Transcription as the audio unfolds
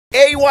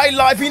NY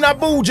live in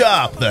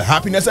Abuja. The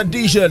Happiness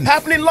Edition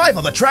happening live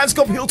at the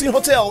Transcorp Hilton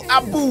Hotel,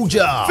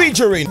 Abuja.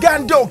 Featuring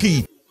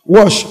Gandoki.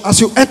 Watch, as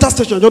you enter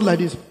station, just like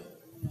this.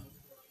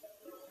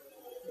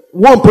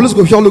 One police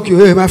go here look you.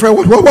 Hey, my friend,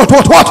 what?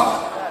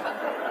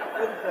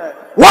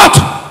 What?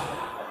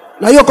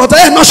 Now you got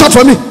hey, no shot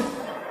for me.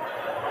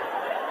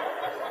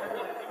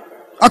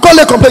 I call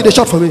a complaint, they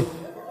shot for me.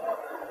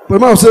 But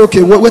man will say,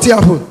 okay, what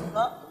happened?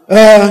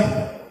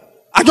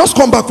 I just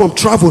come back from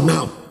travel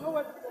now.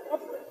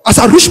 As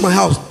I reach my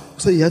house, I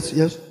say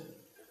yes.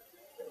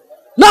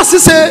 Now she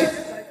say,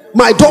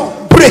 my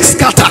door breaks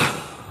scatter.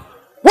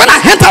 When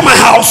I enter my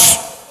house,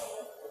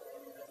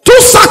 2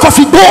 sacks of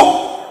Igbo.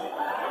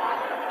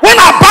 When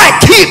I buy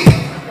keep,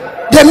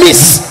 they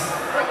miss.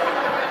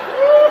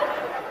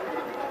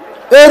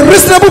 A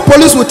reasonable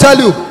police will tell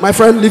you, my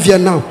friend, leave here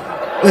now.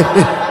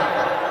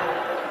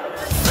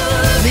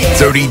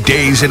 30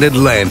 days in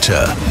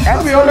Atlanta.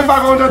 That's the only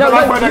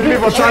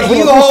 500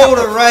 You hold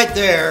it right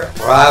there,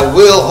 or I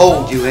will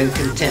hold you in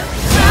contempt.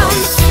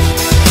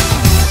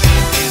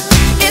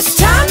 It's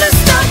time to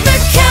start the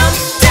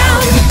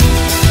countdown.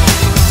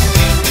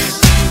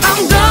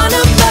 I'm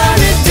gonna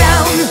burn it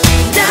down.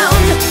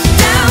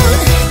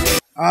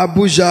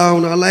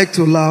 Abuja, I like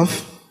to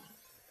laugh.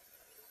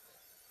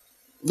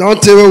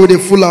 Don't tell me we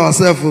fool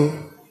ourselves.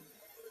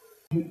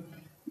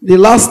 The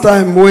last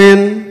time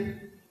when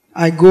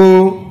I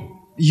go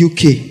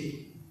UK,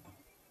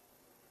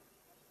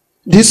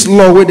 this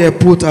law where they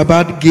put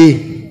about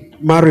gay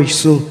marriage,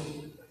 so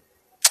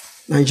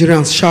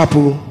Nigerians sharp,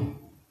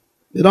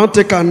 they don't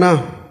take her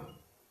now.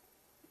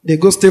 They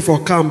go stay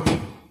for camp.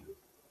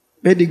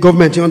 Make the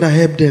government you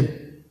help them.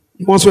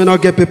 The ones who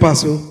not get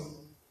papers, so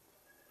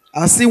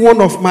I see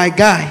one of my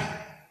guy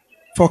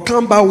for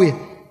Kamba way.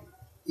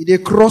 They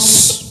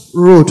cross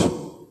road.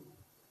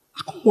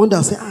 I come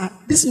wonder, say,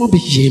 this must be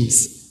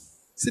James.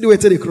 See the way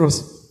they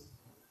cross.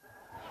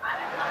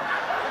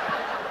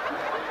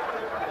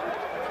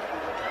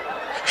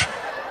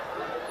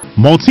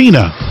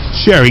 Maltina,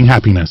 sharing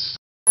happiness.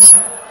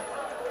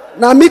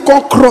 Now me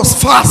come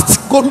cross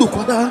fast. Go look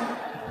what that.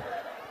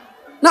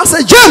 Now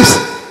say James.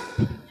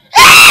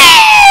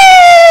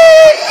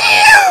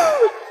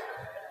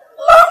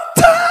 Long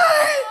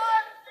time.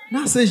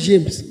 Now say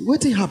James.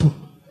 What did happen?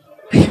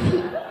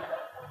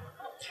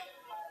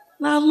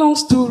 Now long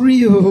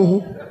story.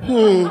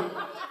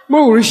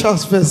 More reach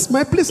house first.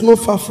 My place not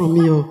far from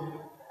me.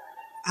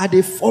 I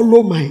dey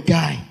follow my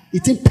guy.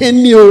 It didn't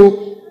pain me.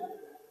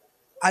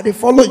 I dey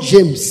follow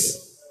James.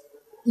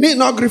 Me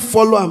not agree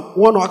follow him.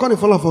 One, I can't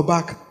follow for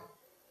back.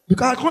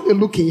 Because I can't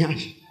look in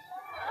yash.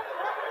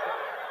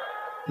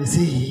 They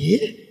say,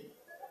 yeah.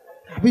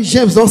 I mean,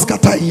 James don't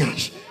scatter in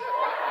yash.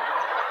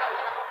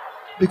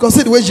 Because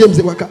see the way James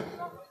they work out.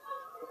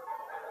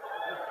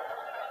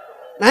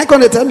 Now I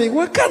can't tell me,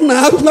 what can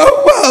now?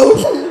 Wow.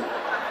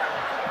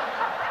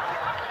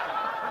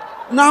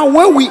 Now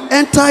when we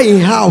enter a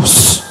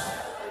house,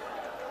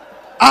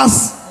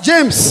 as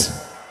James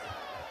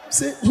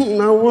say,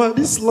 now what?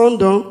 This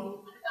London.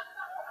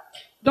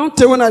 Don't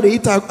tell when I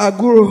eat a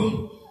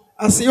guru.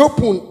 As he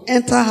open,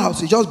 enter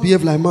house, he just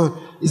behave like man.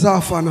 Is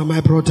our father, my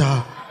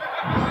brother?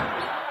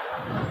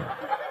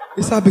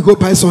 He said, we go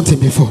buy something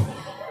before.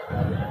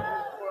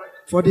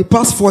 For the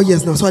past 4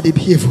 years now, so they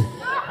behave.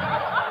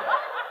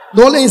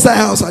 The only inside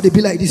house, they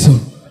be like this.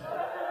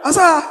 I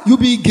said, you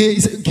be gay. He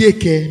said, gay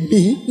care?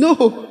 Me?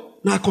 No,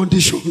 not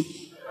condition.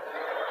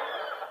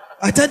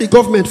 I tell the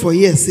government for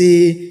years,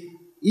 say,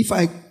 if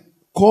I come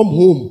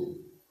home,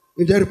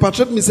 if they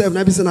repatriate myself,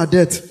 I be saying a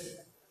death.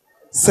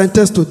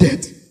 Sentenced to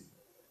death.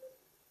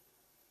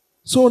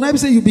 So now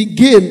say you be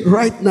gay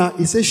right now.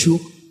 He says, sure.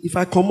 If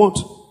I come out,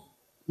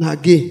 now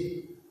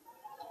gay.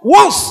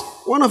 Once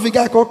one of the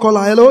guys call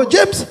her, hello,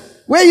 James,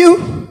 where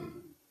you?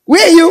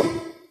 Where you?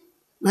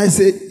 And I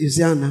say, you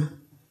see, Anna,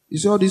 you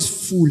see all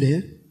this fool,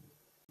 eh?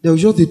 They will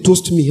just they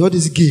toast me, all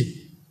this gay.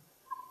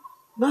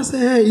 And I say,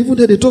 hey, even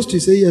though they toast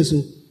you, say yes.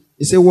 So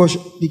he say, watch,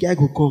 the guy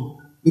go come.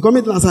 Because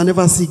me I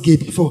never see gay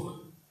before.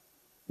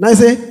 And I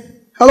say,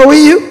 hello,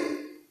 where you?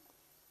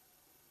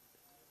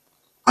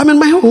 I'm in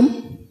my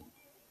home.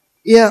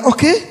 Yeah,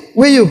 okay.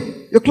 Where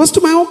you? You're close to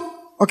my home?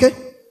 Okay.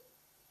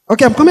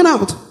 Okay, I'm coming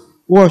out.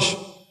 Watch.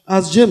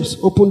 As James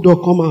open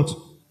door, come out.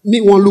 Me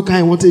one look,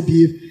 I want to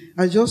behave.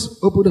 I just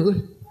open the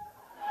door.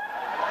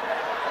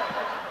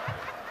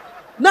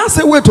 Now I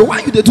say, wait,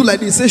 why you they do like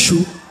this? Say,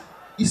 sure.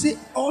 He say,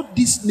 all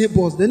these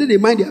neighbors, they need to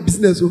mind their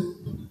business. Oh.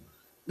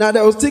 Now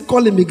they will still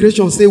call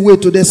immigration, say,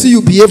 wait, they see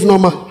you behave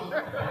normal.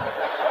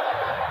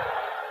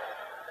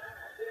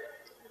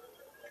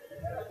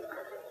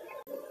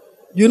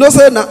 You know,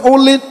 say now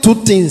only 2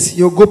 things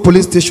you go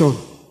police station.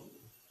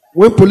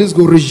 When police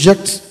go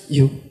reject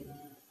you.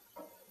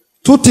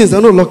 2 things they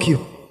don't lock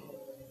you.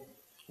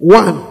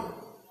 1,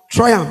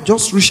 try and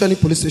just reach any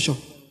police station.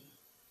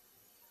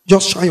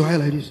 Just shine your eye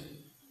like this.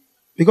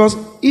 Because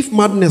if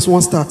madness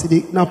won't start,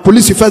 now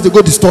police you first they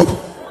go disturb.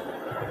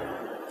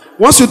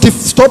 Once you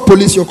stop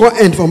police, you're going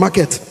to end for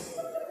market.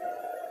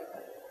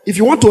 If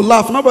you want to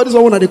laugh, nobody's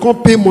the one that they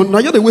can't pay money. Now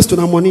you're the waste of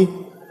that money.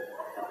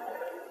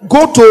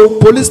 Go to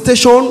police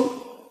station,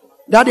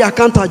 that the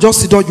accountant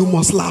just sit down, you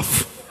must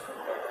laugh.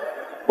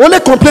 Only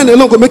complain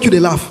alone will make you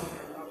laugh.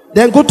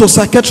 Then go to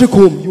psychiatric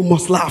home, you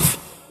must laugh.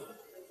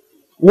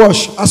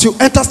 Wash. As you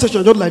enter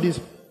station, just like this.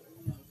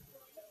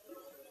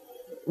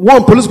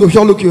 One police go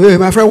here, look you, hey,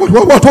 my friend, what?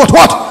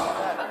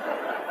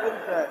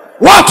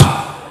 What?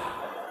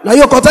 Now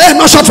you're caught, hey,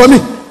 no shot for me.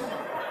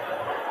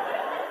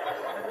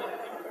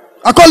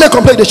 I call a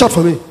complaint, they shot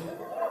for me.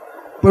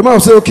 But the man will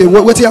say, okay,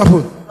 what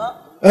happened?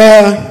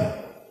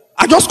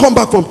 I just come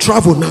back from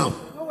travel now.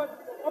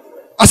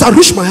 As I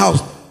reach my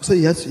house, I say,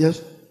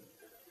 yes.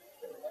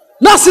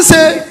 Now she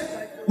say,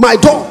 my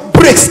door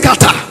breaks,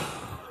 scatter.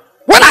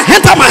 When I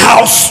enter my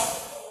house,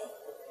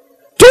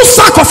 2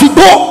 sacks of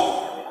Igbo.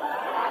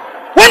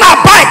 When I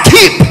buy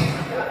keep,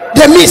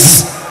 they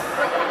miss.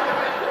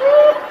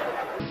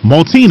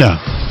 Maltina,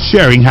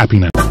 sharing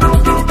happiness.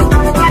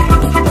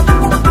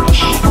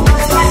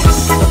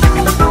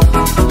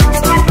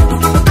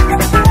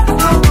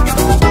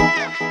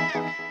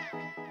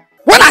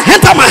 When I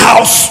enter my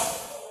house,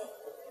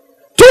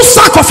 2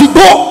 sacks of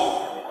Igbo.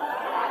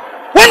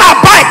 When I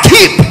buy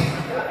keep,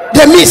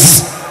 they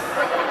miss.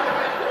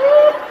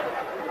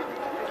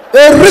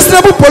 A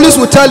reasonable police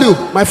will tell you,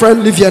 my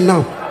friend, leave here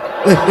now.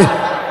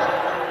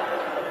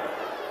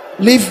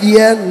 Leave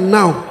here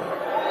now.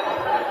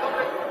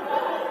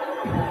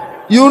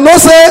 You know,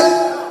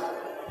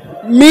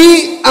 say,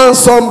 me and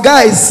some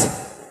guys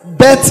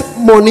bet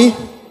money.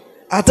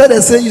 I tell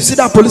them, say, you see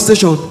that police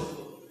station?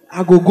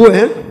 I go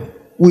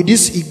with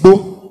this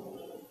Igbo.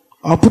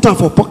 I'll put them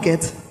for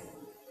pocket.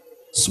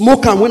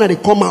 Smoke them when they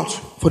come out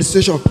for the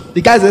station.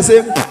 The guys, they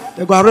say,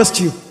 they go arrest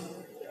you.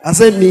 I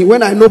say, me,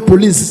 when I know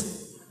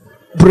police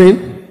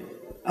brain,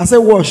 I say,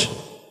 wash.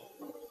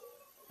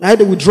 Now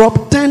they will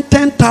drop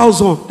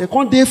 10,000. They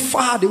can't they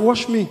far, they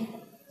wash me.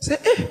 Say,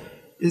 hey,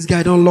 this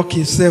guy don't lock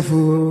himself.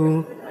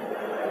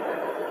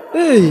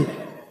 Hey.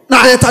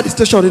 Now I enter the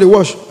station, they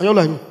wash. And you're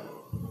like,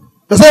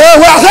 they say, hey,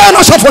 well, I say,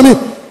 no shot for me.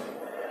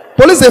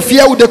 Police, they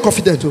fear who they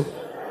confident to.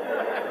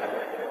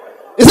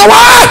 He said,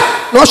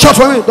 why? No shot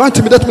for me. Don't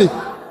intimidate me.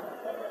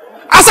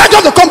 As I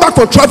just come back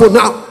from travel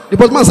now, the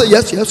postman said,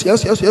 yes.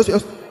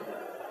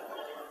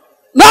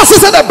 Now she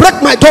said, they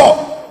break my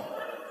door.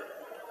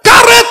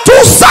 Carry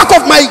 2 sacks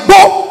of my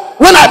Igbo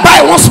when I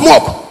buy one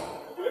smoke.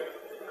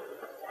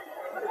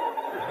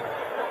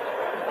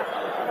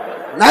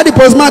 Now the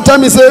postman tell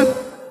me,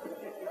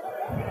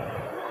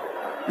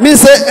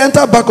 say,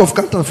 enter back of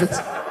counterfeit.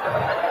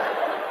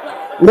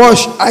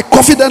 Wash. I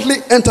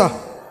confidently enter.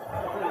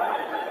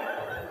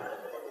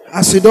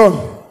 I sit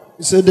down.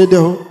 He said, they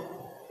do.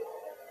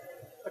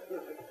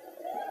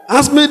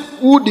 Ask me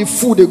who the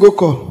fool they go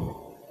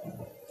call.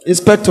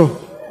 Inspector.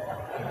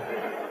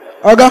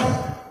 Oga.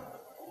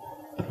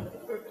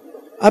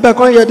 I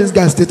better hear this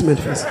guy's statement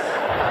first.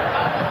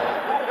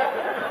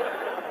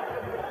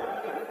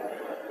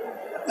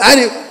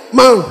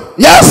 Man,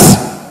 yes.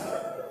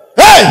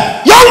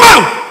 Hey, young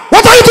man,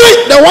 what are you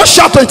doing? They won't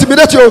shout to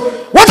intimidate you.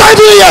 What are you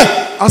doing here?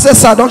 I said,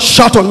 sir, don't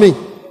shout on me. He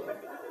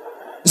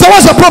said,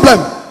 what's the problem?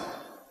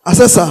 I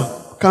said,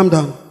 sir, calm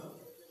down.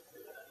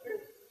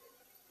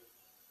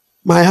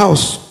 My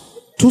house,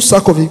 2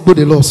 sacks of Igbo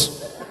they lost.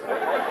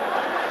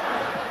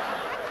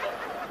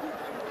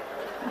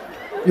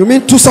 You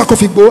mean 2 sacks of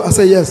Igbo? I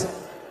said, yes.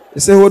 He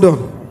said, hold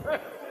on.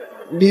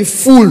 The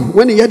fool,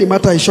 when he hear the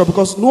matter, he shot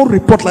because no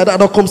report like that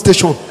don't come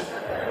station.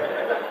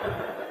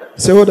 He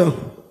said, hold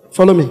on.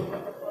 Follow me.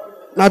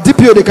 Now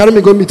DPO, they carry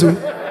me go meet too.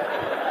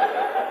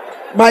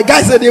 My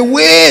guy said, they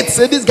wait.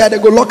 Say this guy, they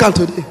go local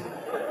today.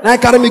 Now he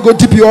carry me go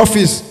DPO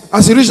office.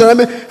 As he reach there, I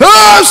mean,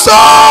 hey,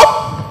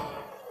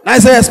 stop! Now I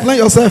say, explain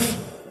yourself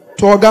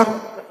to Oga.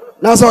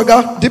 Now I say,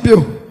 Oga,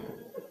 DPO.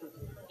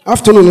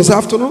 Afternoon. He said,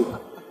 afternoon?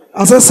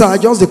 I said, sir, I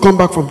just come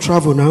back from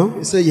travel now.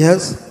 He said,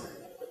 yes.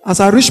 As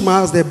I reach my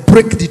house, they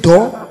break the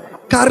door,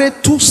 carry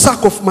 2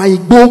 sacks of my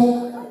Igbo.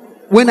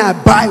 When I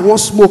buy one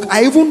smoke,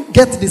 I even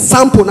get the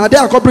sample. Now there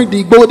I can bring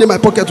the Igbo in my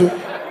pocket too.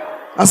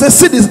 I said,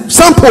 see the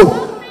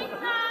sample.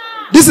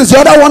 This is the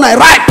other one I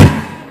ripe.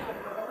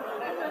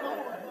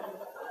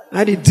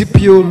 And the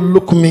DPO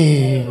look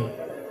me.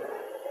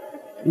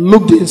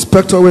 Look the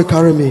inspector will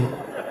carry me.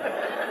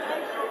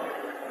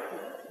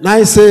 Now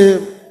I say,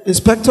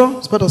 Inspector?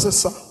 Inspector says,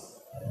 sir.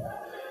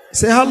 He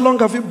said, how long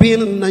have you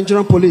been in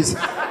Nigerian police?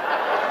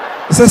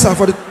 He says, sir,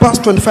 for the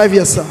past 25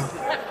 years, sir.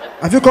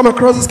 Have you come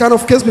across this kind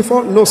of case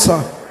before? No,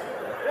 sir.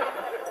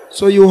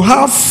 So you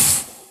have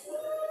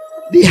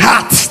the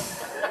heart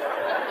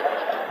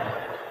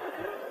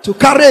to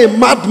carry a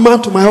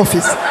madman to my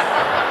office.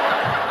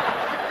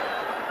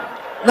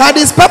 Now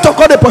the inspector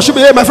called the pursue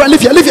me. Hey, my friend,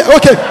 leave here.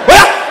 Okay.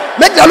 Well,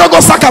 make the logo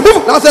sack and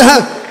move. Now I say,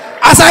 hey.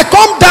 As I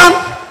come down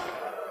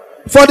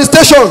for the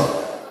station,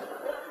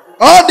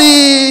 all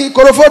the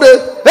Korofo,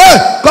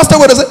 hey,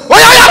 constable, they say, oh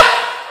yeah.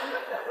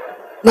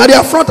 Now they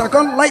are front, I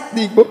can't like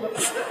the Igbo.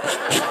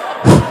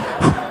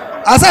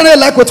 I said, I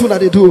like what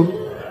they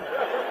do.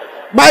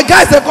 My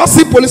guys, they can't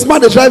see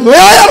policeman, they drive me. I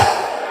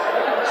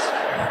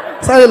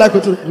said, I like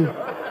what they do.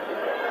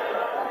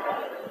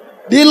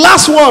 The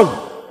last one,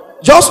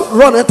 Just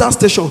run enter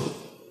station.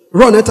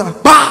 Run enter.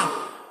 Bah!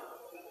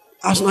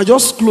 As I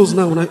just close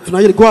now. When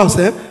I go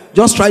outside,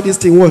 just try this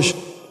thing, wash.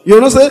 You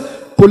know, say,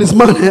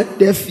 policeman,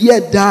 they fear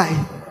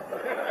die.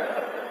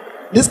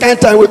 This kind of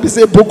time we be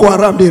say Boko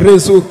Haram, they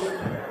raise so.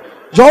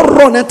 Just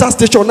run enter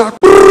station now.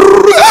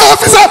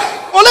 Officer,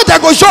 only they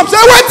go shop. Say,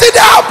 what did they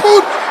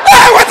happen?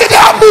 Hey, what did they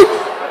happen?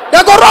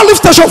 They go run lift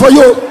station for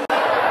you.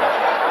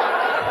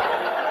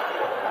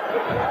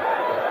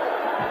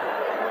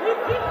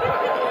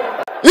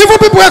 Even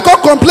people who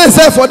come complain,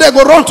 say for they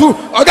go run too.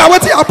 Okay,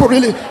 what did happen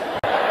really?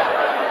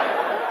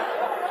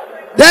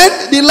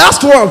 Then the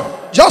last one,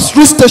 just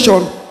reach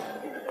station.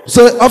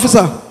 Say,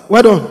 officer,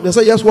 well done. They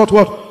say, yes, what?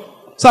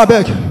 Sir, I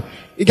beg.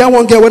 You got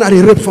one girl when I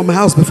raped from my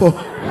house before.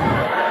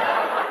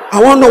 I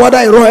want to know whether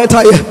I wrote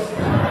enter here.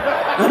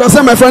 And I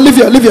say, my friend, leave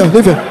here.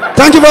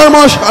 Thank you very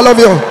much. I love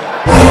you.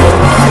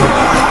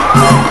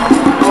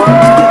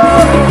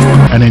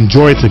 And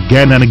enjoy it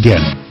again and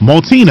again.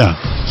 Maltina,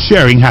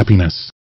 sharing happiness.